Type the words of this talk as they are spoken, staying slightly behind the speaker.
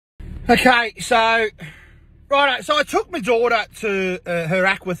Okay, so, righto, so I took my daughter to her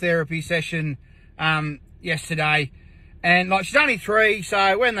aquatherapy session yesterday, and like she's only 3,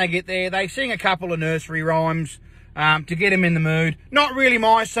 so when they get there, they sing a couple of nursery rhymes to get them in the mood. Not really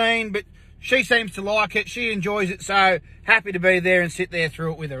my scene, but she seems to like it, she enjoys it, so happy to be there and sit there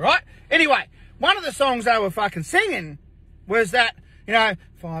through it with her, right? Anyway, one of the songs they were fucking singing was that, you know,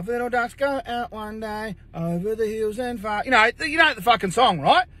 5 little ducks go out one day over the hills and far. You know the fucking song,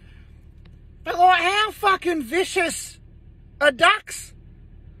 right? But like, how fucking vicious are ducks?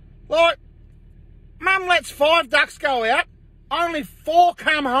 Like, Mum lets 5 ducks go out, only 4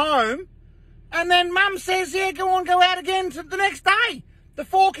 come home, and then Mum says, yeah, go out again the next day. The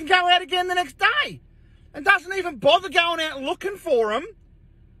 4 can go out again the next day. And doesn't even bother going out looking for them,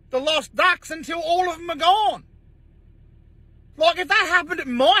 the lost ducks, until all of them are gone. Like, if that happened at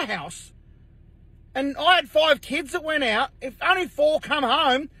my house, and I had 5 kids that went out, if only 4 come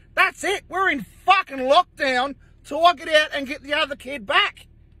home, that's it. We're in fucking lockdown till I get out and get the other kid back.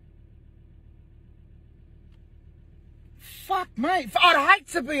 Fuck me. I'd hate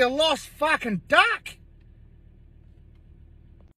to be a lost fucking duck.